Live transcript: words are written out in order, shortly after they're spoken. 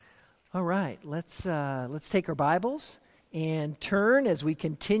All right, let's take our Bibles and turn as we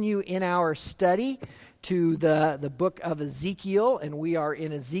continue in our study to the book of Ezekiel, and we are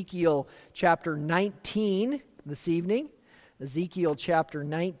in Ezekiel chapter 19 this evening. Ezekiel chapter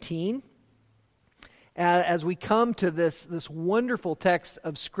 19. As we come to this wonderful text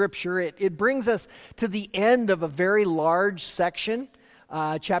of Scripture, it brings us to the end of a very large section.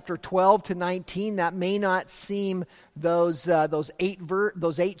 Chapter 12 to 19, that may not seem, those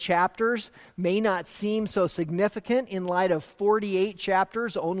eight chapters may not seem so significant in light of 48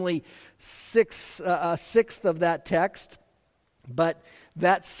 chapters, only a sixth of that text. But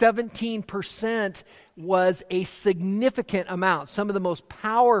that 17% was a significant amount. Some of the most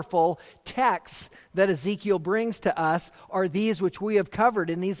powerful texts that Ezekiel brings to us are these which we have covered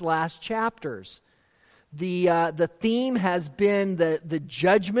in these last chapters. The theme has been the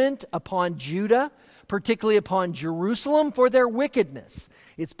judgment upon Judah, particularly upon Jerusalem for their wickedness.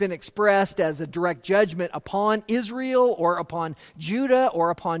 It's been expressed as a direct judgment upon Israel or upon Judah or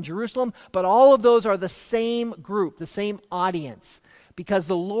upon Jerusalem, but all of those are the same group, the same audience, because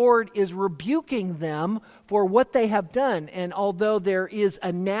the Lord is rebuking them for what they have done. And although there is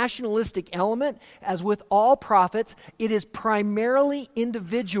a nationalistic element, as with all prophets, it is primarily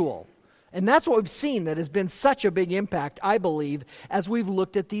individual. And that's what we've seen that has been such a big impact, I believe, as we've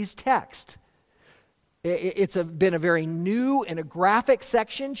looked at these texts. It's been a very new and a graphic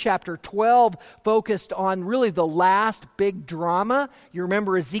section. Chapter 12 focused on really the last big drama. You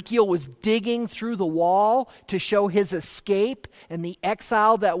remember Ezekiel was digging through the wall to show his escape and the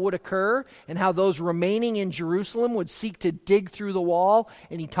exile that would occur, and how those remaining in Jerusalem would seek to dig through the wall.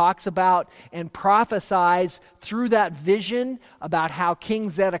 And he talks about and prophesies through that vision about how King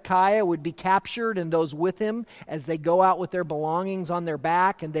Zedekiah would be captured and those with him as they go out with their belongings on their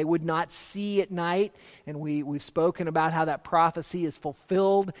back, and they would not see at night. And we've spoken about how that prophecy is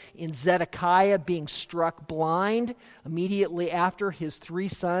fulfilled in Zedekiah being struck blind immediately after his three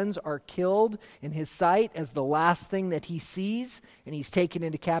sons are killed in his sight as the last thing that he sees, and he's taken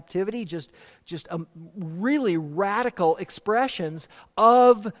into captivity. Just really radical expressions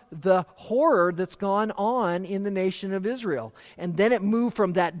of the horror that's gone on in the nation of Israel. And then it moved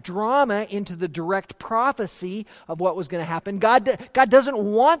from that drama into the direct prophecy of what was going to happen. God doesn't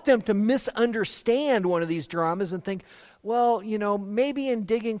want them to misunderstand one of these dramas and think, well, maybe in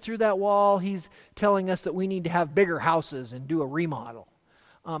digging through that wall, he's telling us that we need to have bigger houses and do a remodel.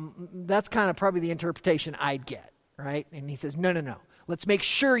 That's kind of probably the interpretation I'd get, right? And he says, no. Let's make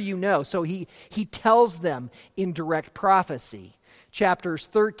sure you know. So he tells them in direct prophecy. Chapters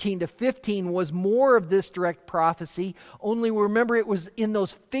 13 to 15 was more of this direct prophecy, only remember it was in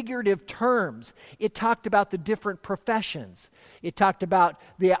those figurative terms. It talked about the different professions. It talked about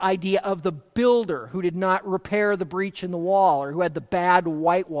the idea of the builder who did not repair the breach in the wall, or who had the bad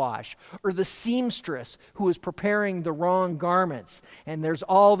whitewash, or the seamstress who was preparing the wrong garments. And there's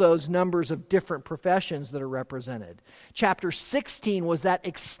all those numbers of different professions that are represented. Chapter 16 was that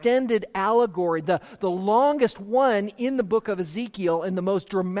extended allegory, the longest one in the book of Ezekiel, and the most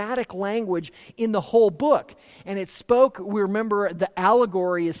dramatic language in the whole book. And it spoke, we remember the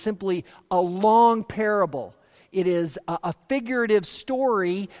allegory is simply a long parable. It is a figurative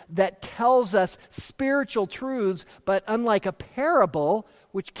story that tells us spiritual truths, but unlike a parable,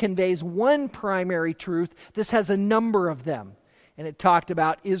 which conveys one primary truth, this has a number of them. And it talked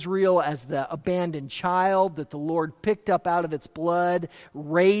about Israel as the abandoned child that the Lord picked up out of its blood,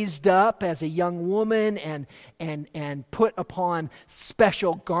 raised up as a young woman, and put upon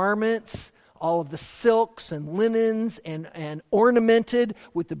special garments, all of the silks and linens, and ornamented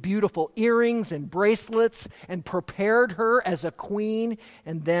with the beautiful earrings and bracelets, and prepared her as a queen,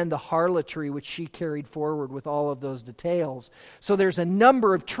 and then the harlotry which she carried forward with all of those details. So there's a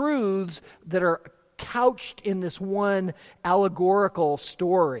number of truths that are couched in this one allegorical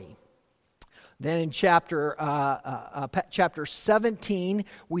story. Then in chapter 17,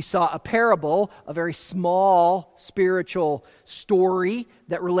 we saw a parable, a very small spiritual story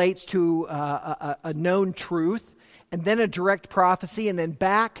that relates to a known truth, and then a direct prophecy, and then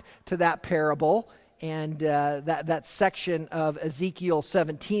back to that parable. And that section of Ezekiel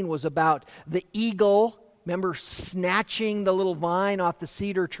 17 was about the eagle. Remember snatching the little vine off the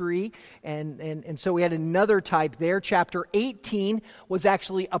cedar tree, and so we had another type there. Chapter 18 was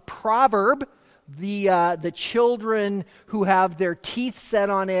actually a proverb. The children who have their teeth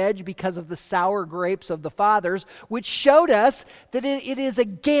set on edge because of the sour grapes of the fathers, which showed us that it is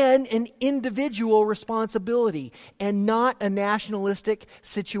again an individual responsibility and not a nationalistic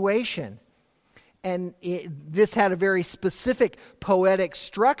situation. And this had a very specific poetic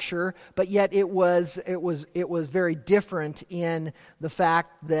structure, but yet it was very different in the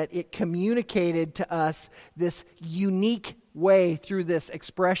fact that it communicated to us this unique way through this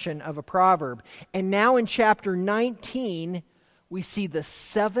expression of a proverb. And now in chapter 19, we see the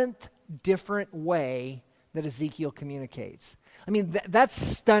seventh different way that Ezekiel communicates. I mean, that's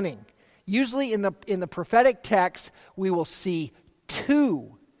stunning. Usually in the prophetic text, we will see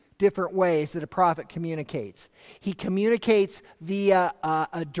two different ways that a prophet communicates. He communicates via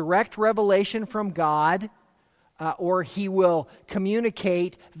a direct revelation from God, or he will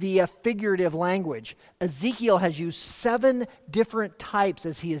communicate via figurative language. Ezekiel has used 7 different types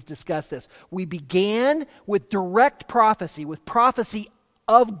as he has discussed this. We began with direct prophecy, with prophecy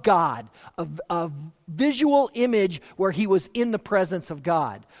of God, a visual image where he was in the presence of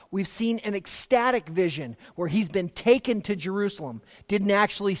God. We've seen an ecstatic vision where he's been taken to Jerusalem, didn't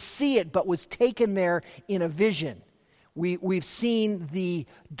actually see it, but was taken there in a vision. We've seen the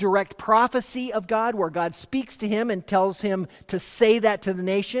direct prophecy of God where God speaks to him and tells him to say that to the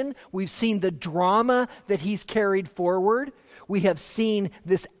nation. We've seen the drama that he's carried forward. We have seen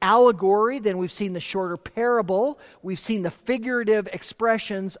this allegory, then we've seen the shorter parable, we've seen the figurative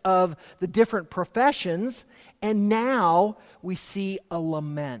expressions of the different professions, and now we see a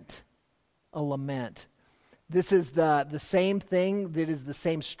lament. A lament. This is the same thing, that is the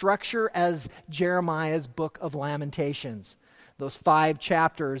same structure as Jeremiah's book of Lamentations. Those 5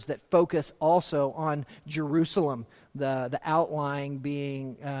 chapters that focus also on Jerusalem, the outline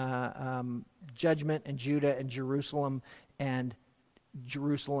being judgment and Judah and Jerusalem and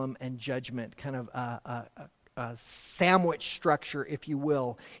judgment, kind of a sandwich structure, if you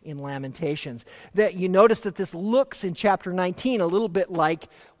will, in Lamentations. That you notice that this looks in chapter 19 a little bit like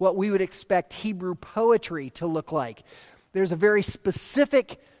what we would expect Hebrew poetry to look like. There's a very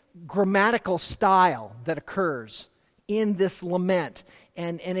specific grammatical style that occurs in this lament.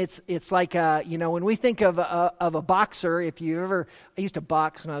 And it's like, when we think of a boxer, I used to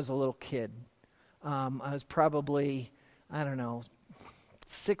box when I was a little kid. I was probably,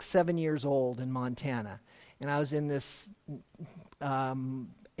 6, 7 years old in Montana. And I was in this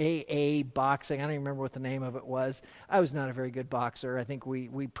AA boxing. I don't even remember what the name of it was. I was not a very good boxer. I think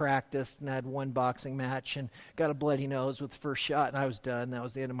we practiced and had one boxing match and got a bloody nose with the first shot, and I was done. That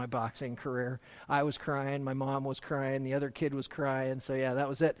was the end of my boxing career. I was crying. My mom was crying. The other kid was crying. So, yeah, that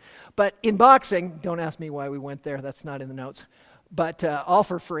was it. But in boxing, don't ask me why we went there. That's not in the notes. But all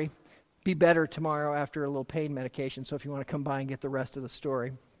for free. Be better tomorrow after a little pain medication. So if you want to come by and get the rest of the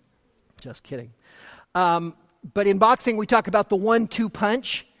story. Just kidding. But in boxing, we talk about the 1-2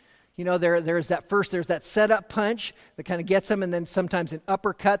 punch. There's that setup punch that kind of gets them, and then sometimes an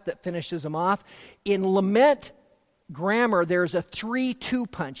uppercut that finishes them off. In lament grammar, there's a 3-2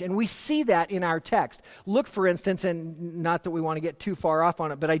 punch, and we see that in our text. Look, for instance, and not that we want to get too far off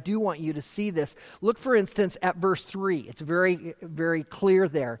on it, but I do want you to see this. Look, for instance, at verse 3. It's very, very clear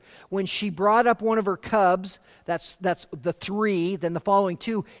there. When she brought up one of her cubs, that's the 3, then the following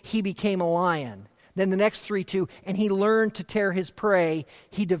 2, he became a lion. Then the next 3-2, and he learned to tear his prey,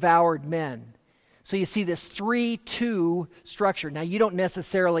 he devoured men. So you see this 3-2 structure. Now, you don't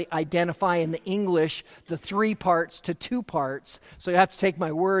necessarily identify in the English the 3 parts to 2 parts, so you have to take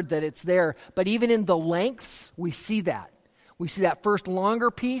my word that it's there. But even in the lengths, we see that. We see that first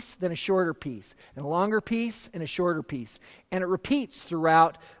longer piece, then a shorter piece, and a longer piece, and a shorter piece. And it repeats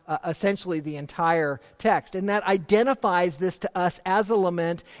throughout essentially the entire text. And that identifies this to us as a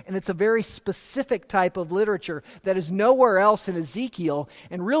lament, and it's a very specific type of literature that is nowhere else in Ezekiel.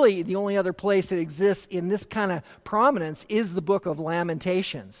 And really, the only other place it exists in this kind of prominence is the book of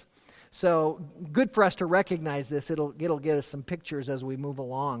Lamentations. So good for us to recognize this. It'll get us some pictures as we move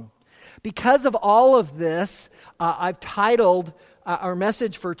along. Because of all of this, I've titled our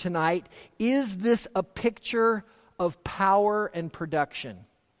message for tonight, Is This a Picture of Power and Production?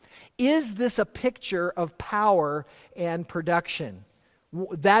 Is this a picture of power and production?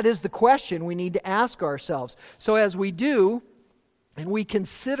 That is the question we need to ask ourselves. So as we do, and we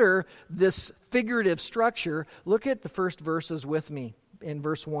consider this figurative structure, look at the first verses with me in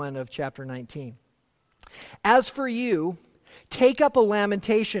verse 1 of chapter 19. As for you, take up a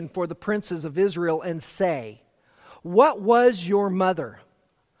lamentation for the princes of Israel and say, what was your mother?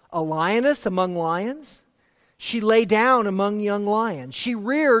 A lioness among lions? She lay down among young lions. She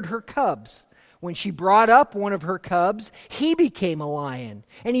reared her cubs. When she brought up one of her cubs, he became a lion,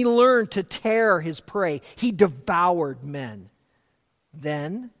 and he learned to tear his prey. He devoured men.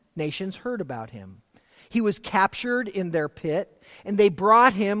 Then nations heard about him. He was captured in their pit, and they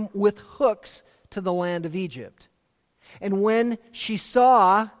brought him with hooks to the land of Egypt. And when she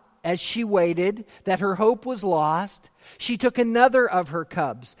saw as she waited, that her hope was lost, she took another of her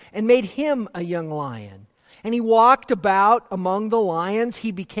cubs and made him a young lion. And he walked about among the lions.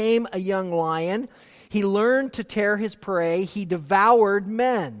 He became a young lion. He learned to tear his prey. He devoured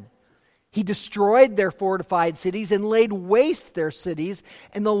men. He destroyed their fortified cities and laid waste their cities,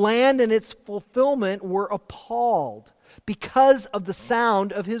 and the land and its fulfillment were appalled because of the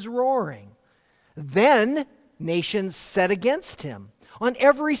sound of his roaring. Then nations set against him on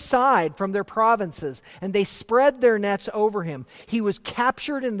every side from their provinces, and they spread their nets over him. He was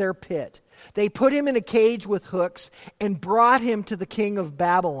captured in their pit. They put him in a cage with hooks and brought him to the king of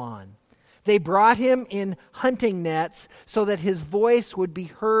Babylon. They brought him in hunting nets so that his voice would be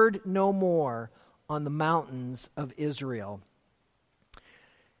heard no more on the mountains of Israel.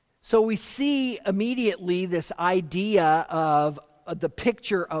 So we see immediately this idea of the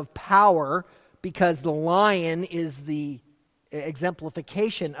picture of power, because the lion is the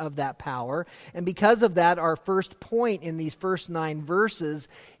exemplification of that power. And because of that, our first point in these first 9 verses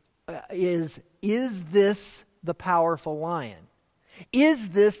is this the powerful lion? Is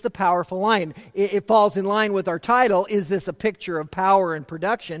this the powerful lion? It falls in line with our title, Is This a Picture of Power and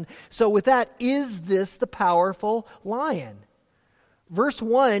Production? So with that, is this the powerful lion? Verse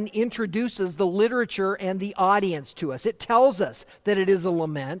 1 introduces the literature and the audience to us. It tells us that it is a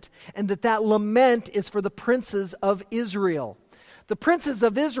lament, and that lament is for the princes of Israel. The princes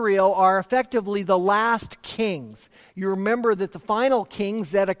of Israel are effectively the last kings. You remember that the final king,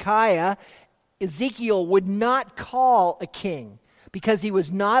 Zedekiah, Ezekiel would not call a king, because he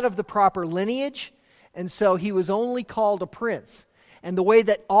was not of the proper lineage, and so he was only called a prince. And the way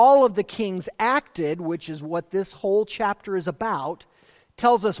that all of the kings acted, which is what this whole chapter is about,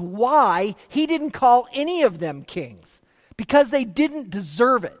 tells us why he didn't call any of them kings, because they didn't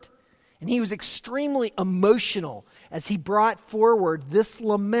deserve it. And he was extremely emotional as he brought forward this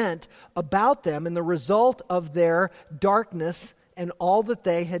lament about them and the result of their darkness and all that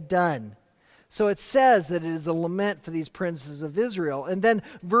they had done. So it says that it is a lament for these princes of Israel. And then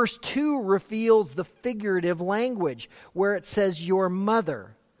verse 2 reveals the figurative language where it says, your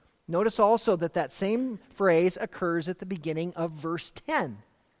mother. Notice also that same phrase occurs at the beginning of verse 10.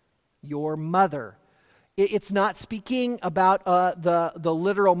 Your mother. It's not speaking about the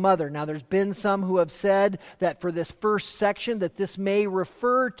literal mother. Now, there's been some who have said that for this first section that this may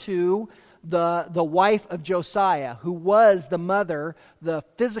refer to the wife of Josiah, who was the mother, the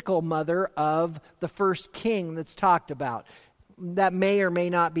physical mother of the first king that's talked about. That may or may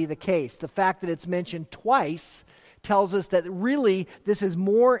not be the case. The fact that it's mentioned twice tells us that really this is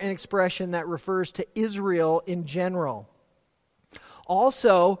more an expression that refers to Israel in general.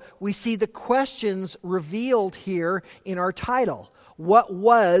 Also, we see the questions revealed here in our title. What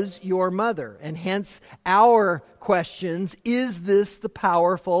was your mother? And hence our questions, is this the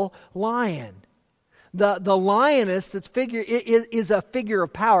powerful lion? The lioness that's is a figure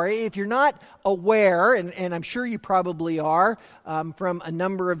of power. If you're not aware, and I'm sure you probably are, from a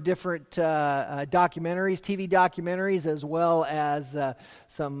number of different documentaries, TV documentaries, as well as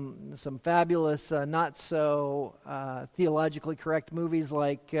some fabulous, not so theologically correct movies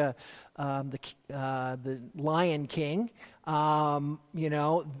like the Lion King. The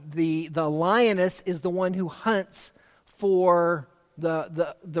lioness is the one who hunts for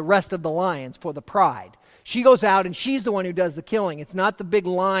the rest of the lions, for the pride. She goes out and she's the one who does the killing. It's not the big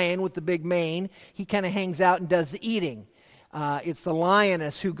lion with the big mane. He kind of hangs out and does the eating. It's the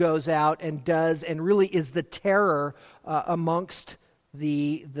lioness who goes out and does, and really is the terror amongst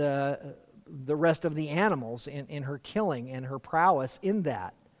the rest of the animals in her killing and her prowess in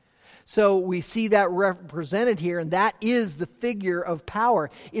that. So we see that represented here, and that is the figure of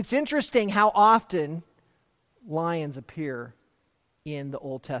power. It's interesting how often lions appear in the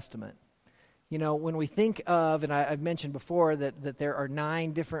Old Testament. You know, when we think of, and I've mentioned before that there are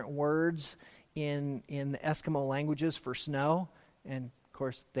 9 different words in the Eskimo languages for snow, and of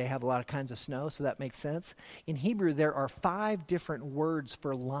course they have a lot of kinds of snow, so that makes sense. In Hebrew, there are 5 different words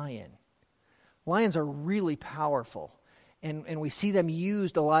for lion. Lions are really powerful, and we see them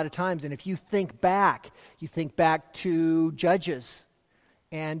used a lot of times. And if you think back to Judges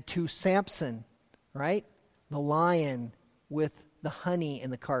and to Samson, right? The lion with the honey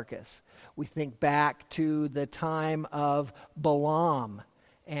in the carcass. We think back to the time of Balaam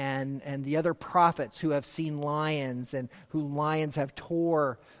and the other prophets who have seen lions and who lions have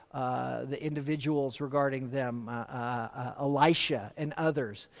tore the individuals regarding them, Elisha and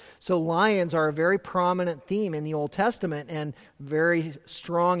others. So lions are a very prominent theme in the Old Testament and very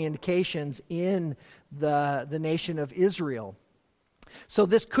strong indications in the nation of Israel. So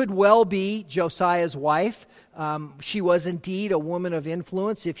this could well be Josiah's wife. She was indeed a woman of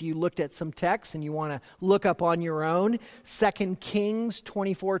influence. If you looked at some texts and you want to look up on your own, 2 Kings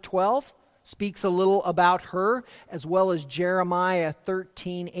 24:12 speaks a little about her, as well as Jeremiah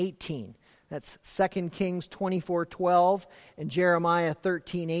 13:18. That's 2 Kings 24:12 and Jeremiah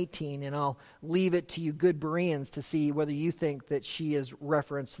 13:18. And I'll leave it to you good Bereans to see whether you think that she is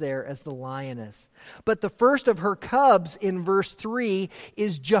referenced there as the lioness. But the first of her cubs in verse 3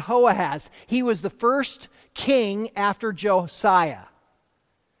 is Jehoahaz. He was the first king after Josiah.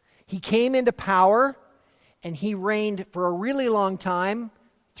 He came into power and he reigned for a really long time,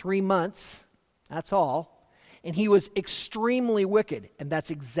 3 months. That's all. And he was extremely wicked. And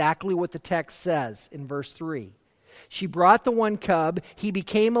that's exactly what the text says in verse 3. She brought the one cub, he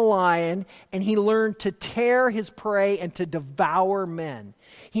became a lion, and he learned to tear his prey and to devour men.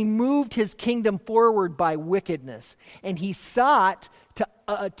 He moved his kingdom forward by wickedness, and he sought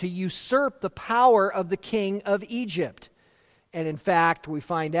to usurp the power of the king of Egypt. And in fact, we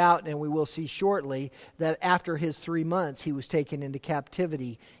find out, and we will see shortly, that after his 3 months, he was taken into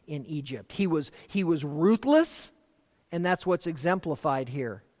captivity in Egypt. He was ruthless, and that's what's exemplified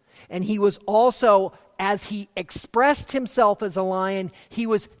here. And he was also, as he expressed himself as a lion, he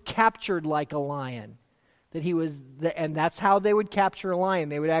was captured like a lion. And that's how they would capture a lion.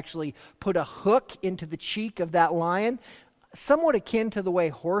 They would actually put a hook into the cheek of that lion, somewhat akin to the way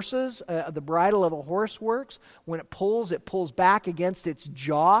horses, the bridle of a horse works. When it pulls back against its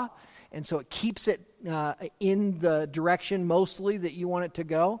jaw, and so it keeps it in the direction mostly that you want it to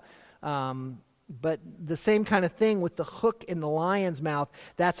go. But the same kind of thing with the hook in the lion's mouth,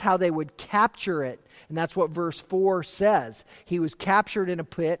 that's how they would capture it. And that's what verse 4 says. He was captured in a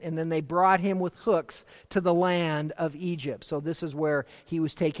pit, and then they brought him with hooks to the land of Egypt. So this is where he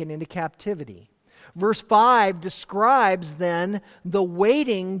was taken into captivity. Verse 5 describes then the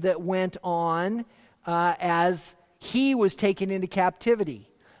waiting that went on as he was taken into captivity.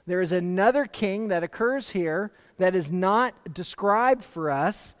 There is another king that occurs here that is not described for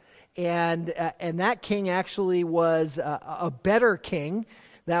us, and that king actually was a better king.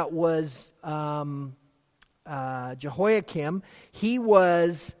 That was Jehoiakim. He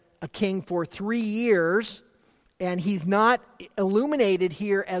was a king for 3 years, and he's not illuminated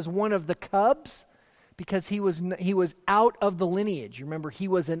here as one of the cubs, because he was out of the lineage. Remember, he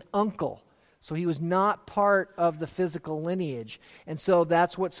was an uncle, so he was not part of the physical lineage. And so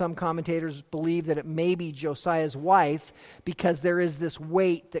that's what some commentators believe, that it may be Josiah's wife, because there is this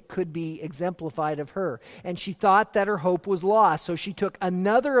weight that could be exemplified of her. And she thought that her hope was lost, so she took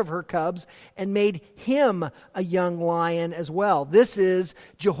another of her cubs and made him a young lion as well. This is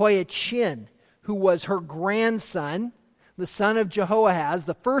Jehoiachin, who was her grandson, the son of Jehoahaz,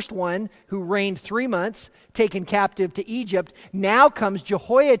 the first one who reigned 3 months, taken captive to Egypt. Now comes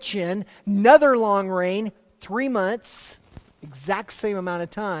Jehoiachin, another long reign, 3 months, exact same amount of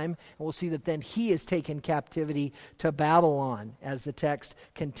time. And we'll see that then he is taken captivity to Babylon, as the text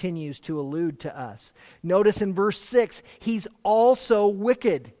continues to allude to us. Notice in verse 6, he's also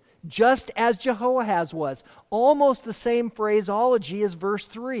wicked, just as Jehoahaz was. Almost the same phraseology as verse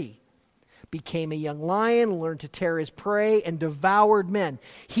 3. Became a young lion, learned to tear his prey, and devoured men.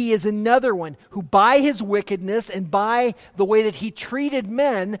 He is another one who, by his wickedness and by the way that he treated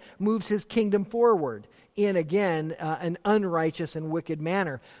men, moves his kingdom forward in, again, an unrighteous and wicked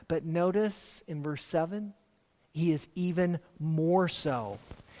manner. But notice in verse 7, he is even more so.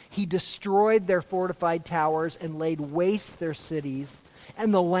 He destroyed their fortified towers and laid waste their cities,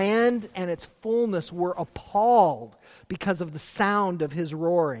 and the land and its fullness were appalled because of the sound of his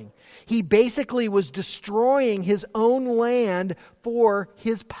roaring. He basically was destroying his own land for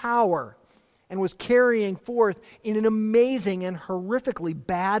his power and was carrying forth in an amazing and horrifically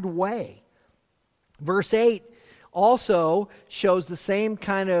bad way. Verse 8 also shows the same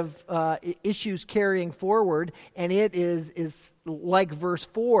kind of issues carrying forward, and it is like verse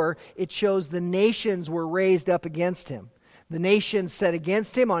 4, it shows the nations were raised up against him. The nations set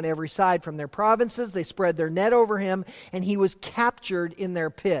against him on every side from their provinces. They spread their net over him, and he was captured in their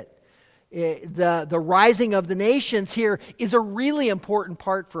pit. The rising of the nations here is a really important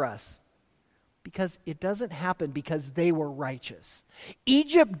part for us, because it doesn't happen because they were righteous.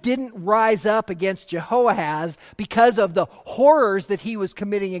 Egypt didn't rise up against Jehoahaz because of the horrors that he was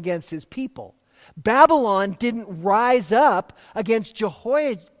committing against his people. Babylon didn't rise up against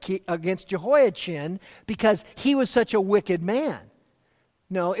Jehoiachin because he was such a wicked man.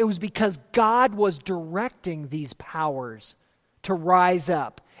 No, it was because God was directing these powers to rise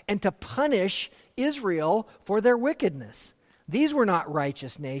up and to punish Israel for their wickedness. These were not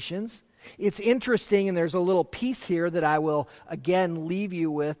righteous nations. It's interesting, and there's a little piece here that I will again leave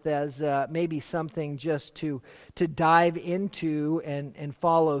you with as maybe something just to dive into and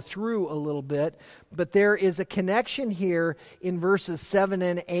follow through a little bit. But there is a connection here in verses 7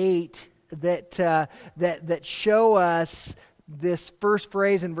 and 8 that show us this first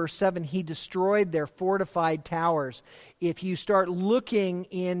phrase in verse 7, he destroyed their fortified towers. If you start looking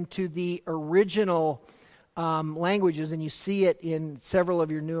into the original languages, and you see it in several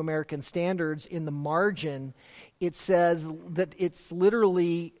of your New American Standards, in the margin, it says that it's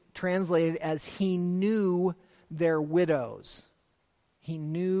literally translated as he knew their widows. He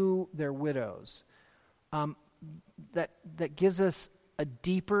knew their widows. That gives us a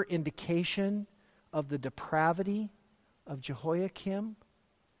deeper indication of the depravity of Jehoiakim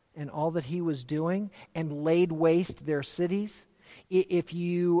and all that he was doing, and laid waste their cities. If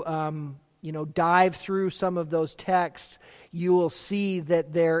you dive through some of those texts, you will see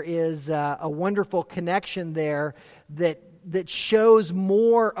that there is a wonderful connection there that shows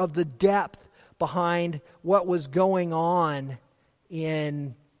more of the depth behind what was going on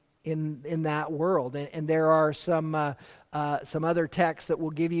in that world. And there are some other texts that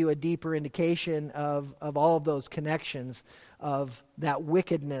will give you a deeper indication of all of those connections of that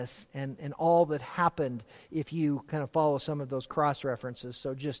wickedness and all that happened if you kind of follow some of those cross-references.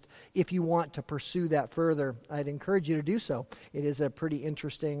 So just if you want to pursue that further, I'd encourage you to do so. It is a pretty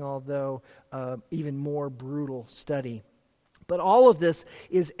interesting, although even more brutal study. But all of this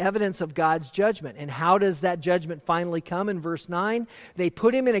is evidence of God's judgment. And how does that judgment finally come? In verse 9, they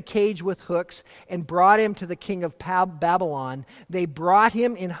put him in a cage with hooks and brought him to the king of Babylon. They brought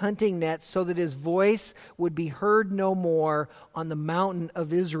him in hunting nets so that his voice would be heard no more on the mountain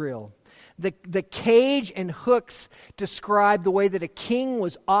of Israel. The cage and hooks describe the way that a king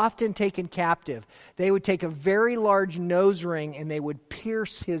was often taken captive. They would take a very large nose ring and they would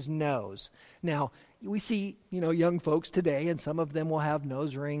pierce his nose. Now, we see, young folks today, and some of them will have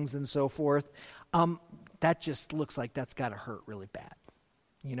nose rings and so forth. That just looks like that's got to hurt really bad.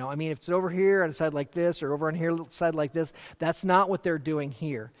 If it's over here on a side like this or over on here on a side like this, that's not what they're doing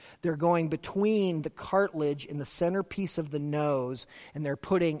here. They're going between the cartilage and the centerpiece of the nose, and they're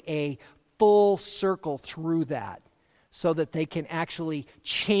putting a full circle through that so that they can actually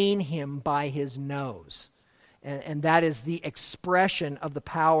chain him by his nose. And that is the expression of the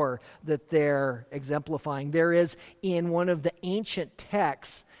power that they're exemplifying. There is, in one of the ancient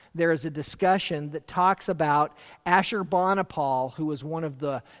texts, there is a discussion that talks about Ashurbanipal, who was one of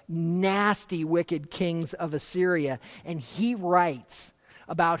the nasty, wicked kings of Assyria. And he writes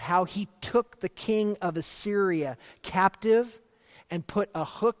about how he took the king of Assyria captive and put a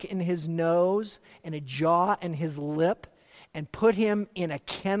hook in his nose and a jaw in his lip and put him in a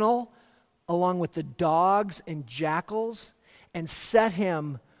kennel along with the dogs and jackals, and set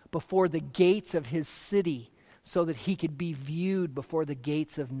him before the gates of his city so that he could be viewed before the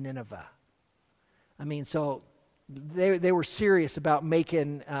gates of Nineveh. So they were serious about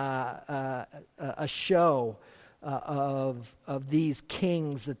making a show of these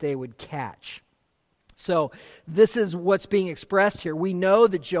kings that they would catch. So this is what's being expressed here. We know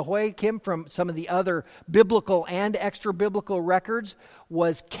that Jehoiakim, from some of the other biblical and extra-biblical records,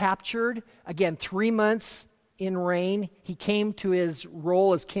 was captured. Again, 3 months in reign. He came to his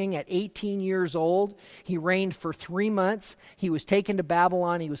role as king at 18 years old. He reigned for 3 months. He was taken to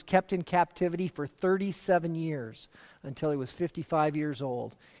Babylon. He was kept in captivity for 37 years until he was 55 years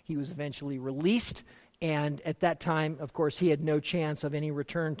old. He was eventually released. And at that time, of course, he had no chance of any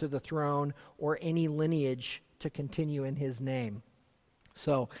return to the throne or any lineage to continue in his name.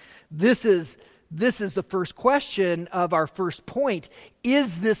 So this is the first question of our first point.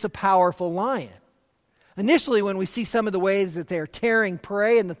 Is this a powerful lion? Initially, when we see some of the ways that they're tearing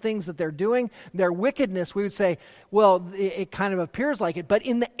prey and the things that they're doing, their wickedness, we would say, well, it kind of appears like it. But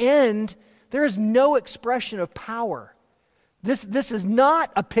in the end, there is no expression of power. This is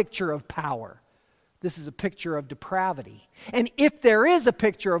not a picture of power. This is a picture of depravity. And if there is a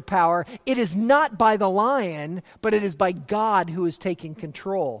picture of power, it is not by the lion, but it is by God who is taking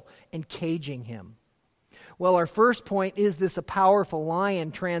control and caging him. Well, our first point, is this a powerful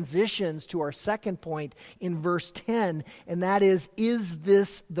lion, transitions to our second point in verse 10, and that is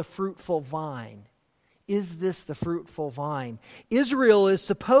this the fruitful vine? Is this the fruitful vine? Israel is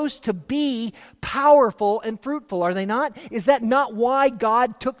supposed to be powerful and fruitful, are they not? Is that not why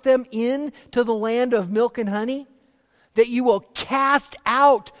God took them into the land of milk and honey? That you will cast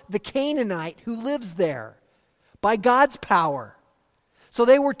out the Canaanite who lives there by God's power. So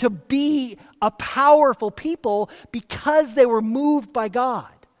they were to be a powerful people because they were moved by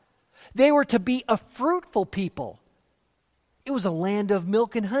God. They were to be a fruitful people It was a land of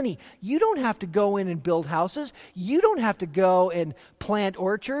milk and honey. You don't have to go in and build houses. You don't have to go and plant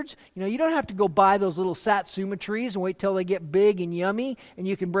orchards. You don't have to go buy those little satsuma trees and wait till they get big and yummy and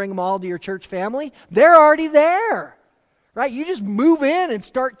you can bring them all to your church family. They're already there, right? You just move in and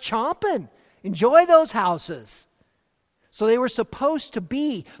start chomping. Enjoy those houses. So they were supposed to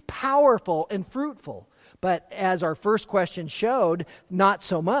be powerful and fruitful. But as our first question showed, not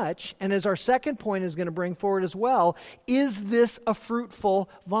so much. And as our second point is going to bring forward as well, is this a fruitful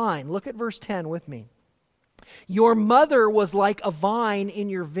vine? Look at verse 10 with me. Your mother was like a vine in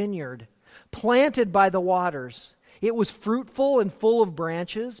your vineyard, planted by the waters. It was fruitful and full of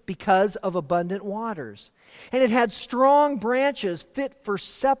branches because of abundant waters. And it had strong branches fit for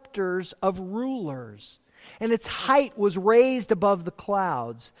scepters of rulers. And its height was raised above the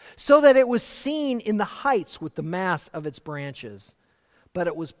clouds, so that it was seen in the heights with the mass of its branches. But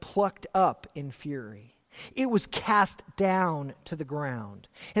it was plucked up in fury. It was cast down to the ground.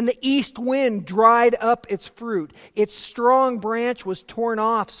 And the east wind dried up its fruit. Its strong branch was torn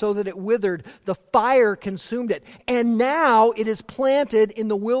off so that it withered. The fire consumed it. And now it is planted in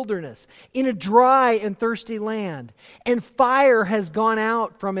the wilderness, in a dry and thirsty land. And fire has gone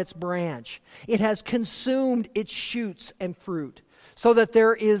out from its branch. It has consumed its shoots and fruit, so that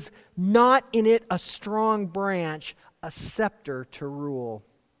there is not in it a strong branch, a scepter to rule.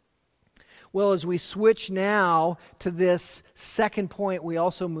 Well, as we switch now to this second point, we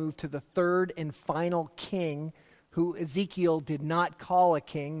also move to the third and final king, who Ezekiel did not call a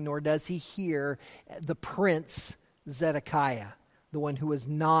king, nor does he here, the prince Zedekiah, the one who is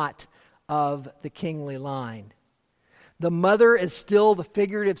not of the kingly line. The mother is still the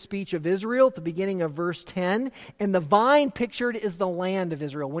figurative speech of Israel at the beginning of verse 10, and the vine pictured is the land of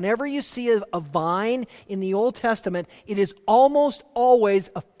Israel. Whenever you see a vine in the Old Testament, it is almost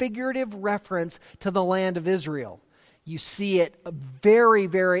always a figurative reference to the land of Israel. You see it very,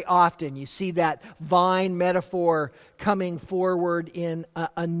 very often. You see that vine metaphor coming forward in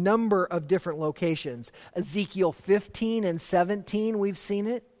a number of different locations. Ezekiel 15 and 17, we've seen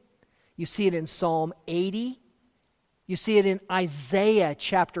it. You see it in Psalm 80. You see it in Isaiah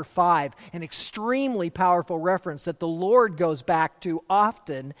chapter 5, an extremely powerful reference that the Lord goes back to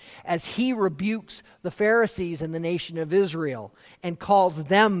often as he rebukes the Pharisees and the nation of Israel and calls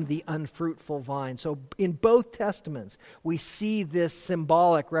them the unfruitful vine. So in both Testaments, we see this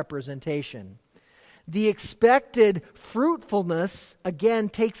symbolic representation. The expected fruitfulness, again,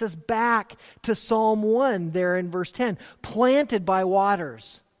 takes us back to Psalm 1 there in verse 10, planted by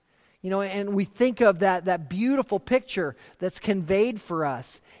waters. And we think of that beautiful picture that's conveyed for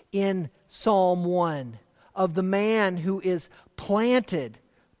us in Psalm 1 of the man who is planted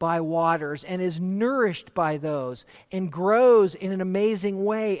by waters and is nourished by those and grows in an amazing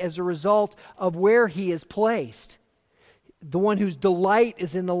way as a result of where he is placed. The one whose delight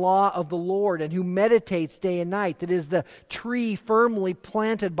is in the law of the Lord and who meditates day and night, that is the tree firmly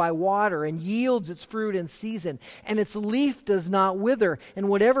planted by water and yields its fruit in season, and its leaf does not wither, and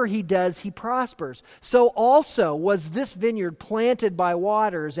whatever he does, he prospers. So also was this vineyard planted by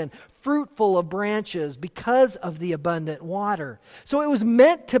waters and fruitful of branches because of the abundant water. So it was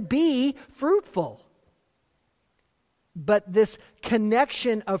meant to be fruitful. But this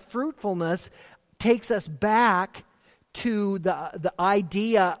connection of fruitfulness takes us back to the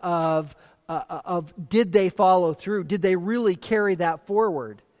idea of did they follow through? Did they really carry that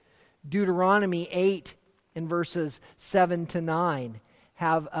forward? Deuteronomy 8 in verses 7 to 9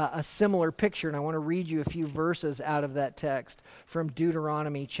 have a similar picture, and I want to read you a few verses out of that text from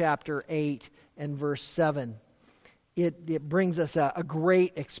Deuteronomy chapter 8 and verse 7. It brings us a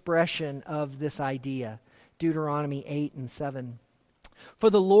great expression of this idea. Deuteronomy 8 and 7.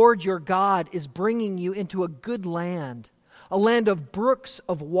 For the Lord your God is bringing you into a good land, a land of brooks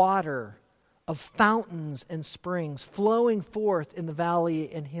of water, of fountains and springs flowing forth in the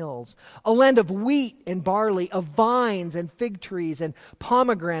valley and hills, a land of wheat and barley, of vines and fig trees and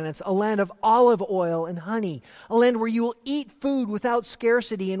pomegranates, a land of olive oil and honey, a land where you will eat food without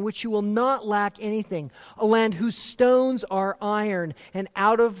scarcity, in which you will not lack anything, a land whose stones are iron and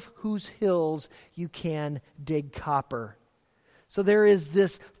out of whose hills you can dig copper. So there is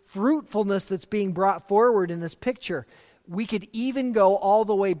this fruitfulness that's being brought forward in this picture. We could even go all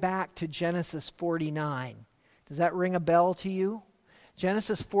the way back to Genesis 49. Does that ring a bell to you?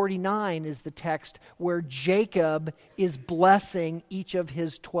 Genesis 49 is the text where Jacob is blessing each of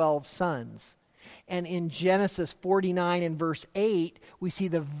his 12 sons. And in Genesis 49 and verse 8, we see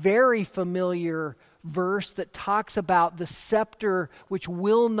the very familiar verse that talks about the scepter which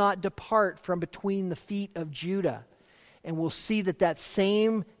will not depart from between the feet of Judah. And we'll see that that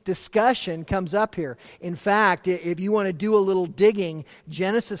same discussion comes up here. In fact, if you want to do a little digging,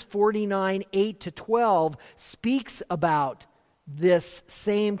 Genesis 49, 8 to 12 speaks about this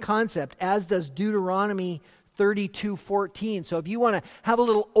same concept, as does Deuteronomy 32:14. So if you want to have a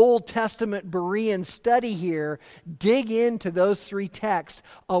little Old Testament Berean study here, dig into those three texts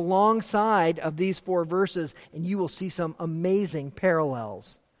alongside of these four verses, and you will see some amazing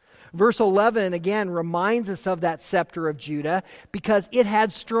parallels. Verse 11, again, reminds us of that scepter of Judah because it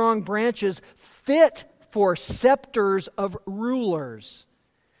had strong branches fit for scepters of rulers.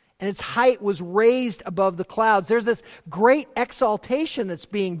 And its height was raised above the clouds. There's this great exaltation that's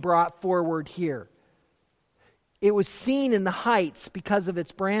being brought forward here. It was seen in the heights because of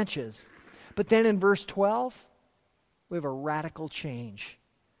its branches. But then in verse 12, we have a radical change.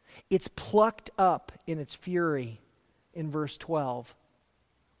 It's plucked up in its fury in verse 12.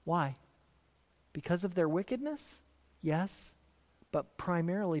 Why? Because of their wickedness? Yes, but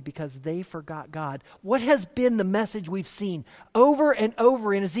primarily because they forgot God. What has been the message we've seen over and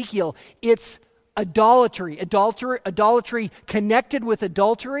over in Ezekiel? It's idolatry. Idolatry connected with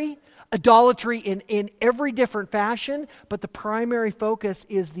adultery. Idolatry in every different fashion, but the primary focus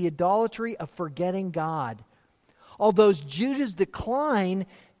is the idolatry of forgetting God. Although Judah's decline,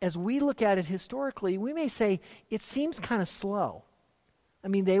 as we look at it historically, we may say it seems kind of slow. I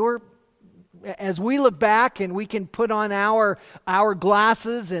mean, they were, as we look back and we can put on our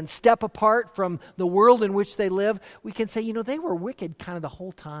glasses and step apart from the world in which they live, we can say, they were wicked kind of the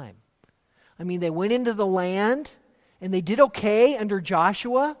whole time. I mean, they went into the land and they did okay under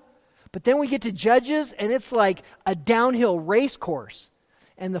Joshua, but then we get to Judges and it's like a downhill race course.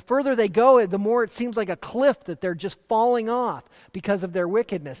 And the further they go, the more it seems like a cliff that they're just falling off because of their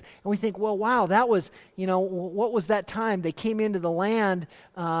wickedness. And we think, well, wow, that was, what was that time? They came into the land,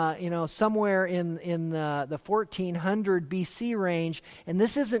 somewhere in the 1400 BC range. And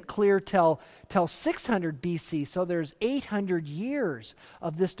this isn't clear till 600 BC. So there's 800 years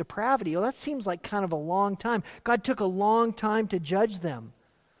of this depravity. Well, that seems like kind of a long time. God took a long time to judge them.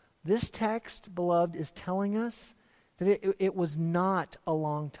 This text, beloved, is telling us that it was not a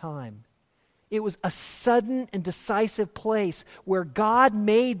long time. It was a sudden and decisive place where God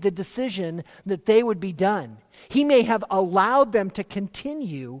made the decision that they would be done. He may have allowed them to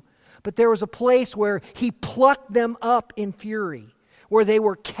continue, but there was a place where He plucked them up in fury, where they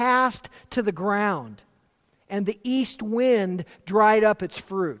were cast to the ground, and the east wind dried up its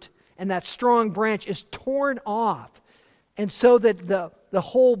fruit, and that strong branch is torn off, and so that the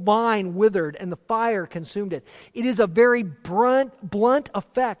whole vine withered and the fire consumed it. It is a very blunt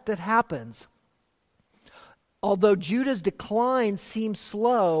effect that happens. Although Judah's decline seems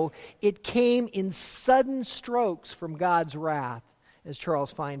slow, it came in sudden strokes from God's wrath, as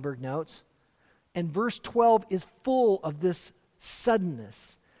Charles Feinberg notes. And verse 12 is full of this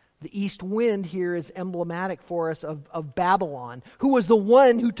suddenness. The east wind here is emblematic for us of Babylon, who was the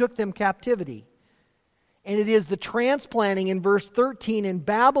one who took them captivity. And it is the transplanting in verse 13 in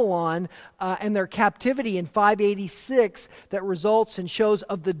Babylon and their captivity in 586 that results and shows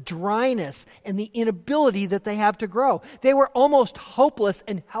of the dryness and the inability that they have to grow. They were almost hopeless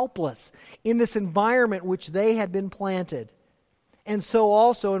and helpless in this environment which they had been planted. And so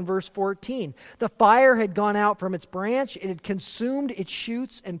also in verse 14, the fire had gone out from its branch, it had consumed its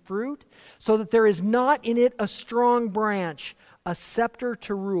shoots and fruit, so that there is not in it a strong branch, a scepter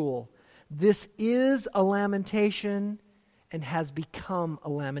to rule. This is a lamentation and has become a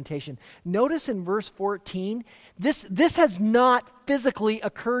lamentation. Notice in verse 14, this has not physically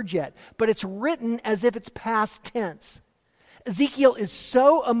occurred yet, but it's written as if it's past tense. Ezekiel is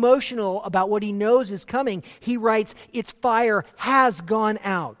so emotional about what he knows is coming, he writes, its fire has gone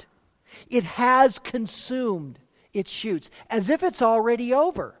out. It has consumed its shoots, as if it's already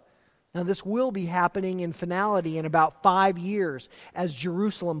over. Now, this will be happening in finality in about 5 years as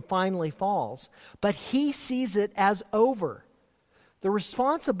Jerusalem finally falls. But he sees it as over. The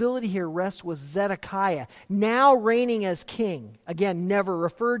responsibility here rests with Zedekiah, now reigning as king. Again, never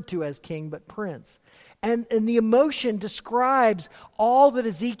referred to as king, but prince. And the emotion describes all that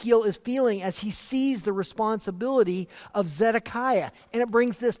Ezekiel is feeling as he sees the responsibility of Zedekiah. And it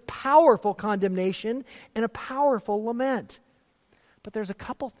brings this powerful condemnation and a powerful lament. But there's a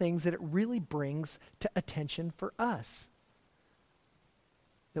couple things that it really brings to attention for us.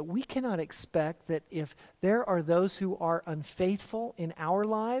 That we cannot expect that if there are those who are unfaithful in our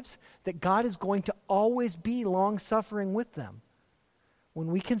lives, that God is going to always be long-suffering with them.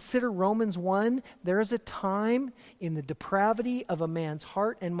 When we consider Romans 1, there is a time in the depravity of a man's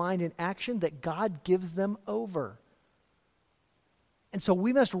heart and mind and action that God gives them over. And so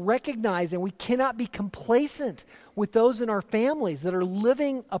we must recognize, and we cannot be complacent with those in our families that are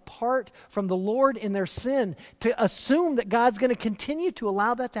living apart from the Lord in their sin, to assume that God's going to continue to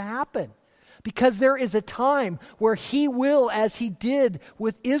allow that to happen. Because there is a time where He will, as He did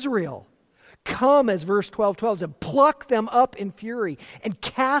with Israel, come, as verse 12 says, and pluck them up in fury and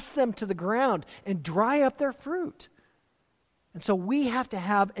cast them to the ground and dry up their fruit. And so we have to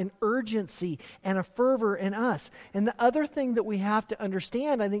have an urgency and a fervor in us. And the other thing that we have to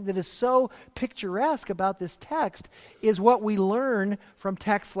understand, I think, that is so picturesque about this text is what we learn from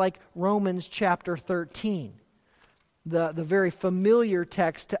texts like Romans chapter 13. The very familiar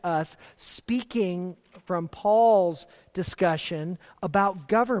text to us, speaking from Paul's discussion about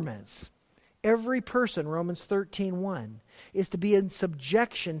governments. Every person, Romans 13:1, is to be in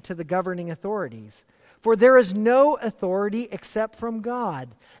subjection to the governing authorities. For there is no authority except from God,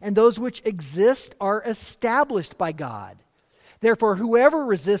 and those which exist are established by God. Therefore, whoever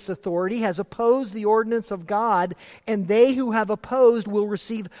resists authority has opposed the ordinance of God, and they who have opposed will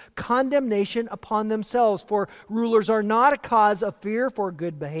receive condemnation upon themselves. For rulers are not a cause of fear for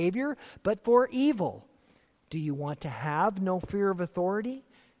good behavior, but for evil. Do you want to have no fear of authority?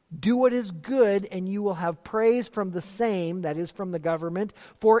 Do what is good, and you will have praise from the same, that is, from the government,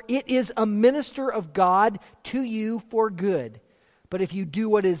 for it is a minister of God to you for good. But if you do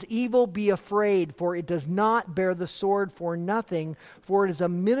what is evil, be afraid, for it does not bear the sword for nothing, for it is a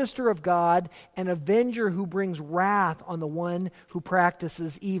minister of God, an avenger who brings wrath on the one who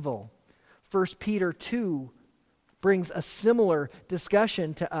practices evil. 1 Peter 2 brings a similar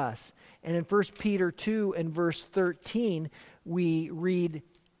discussion to us. And in 1 Peter 2 and verse 13, we read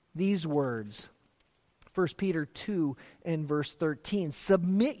these words. 1 Peter 2 and verse 13.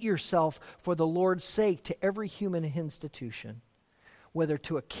 Submit yourself for the Lord's sake to every human institution, whether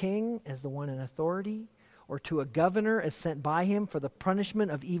to a king as the one in authority, or to a governor as sent by him for the punishment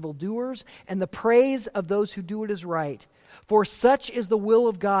of evildoers and the praise of those who do what is right. For such is the will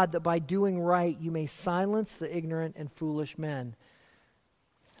of God, that by doing right you may silence the ignorant and foolish men.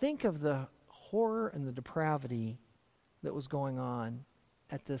 Think of the horror and the depravity that was going on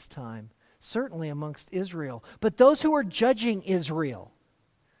at this time, certainly amongst Israel. But those who were judging Israel,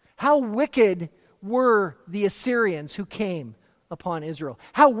 how wicked were the Assyrians who came upon Israel?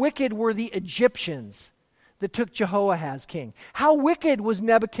 How wicked were the Egyptians that took Jehoahaz king? How wicked was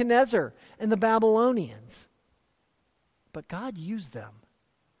Nebuchadnezzar and the Babylonians? But God used them.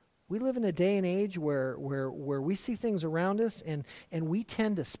 We live in a day and age where we see things around us and we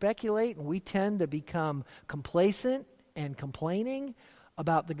tend to speculate and we tend to become complacent and complaining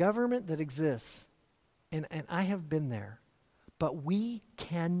about the government that exists. And I have been there. But we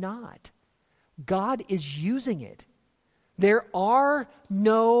cannot. God is using it. There are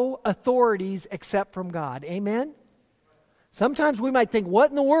no authorities except from God. Amen? Sometimes we might think, what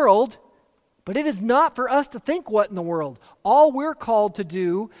in the world? But it is not for us to think what in the world. All we're called to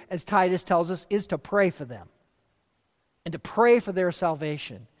do, as Titus tells us, is to pray for them. And to pray for their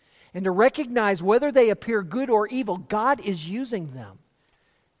salvation. And to recognize whether they appear good or evil, God is using them.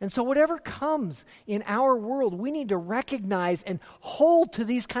 And so whatever comes in our world, we need to recognize and hold to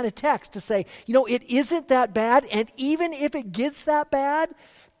these kind of texts to say, it isn't that bad, and even if it gets that bad,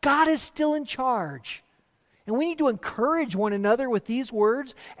 God is still in charge. And we need to encourage one another with these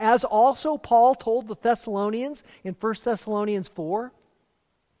words, as also Paul told the Thessalonians in 1 Thessalonians 4,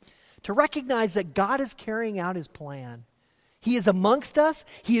 to recognize that God is carrying out His plan. He is amongst us.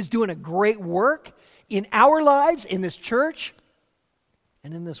 He is doing a great work in our lives, in this church,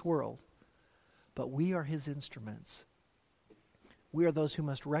 and in this world. But we are His instruments. We are those who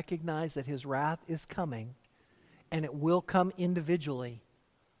must recognize that His wrath is coming, and it will come individually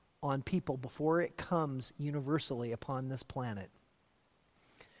on people before it comes universally upon this planet.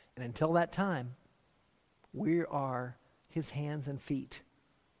 And until that time, we are His hands and feet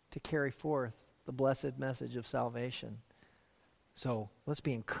to carry forth the blessed message of salvation. So let's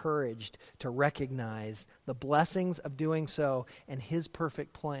be encouraged to recognize the blessings of doing so and His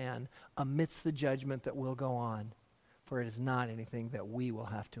perfect plan amidst the judgment that will go on, for it is not anything that we will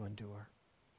have to endure.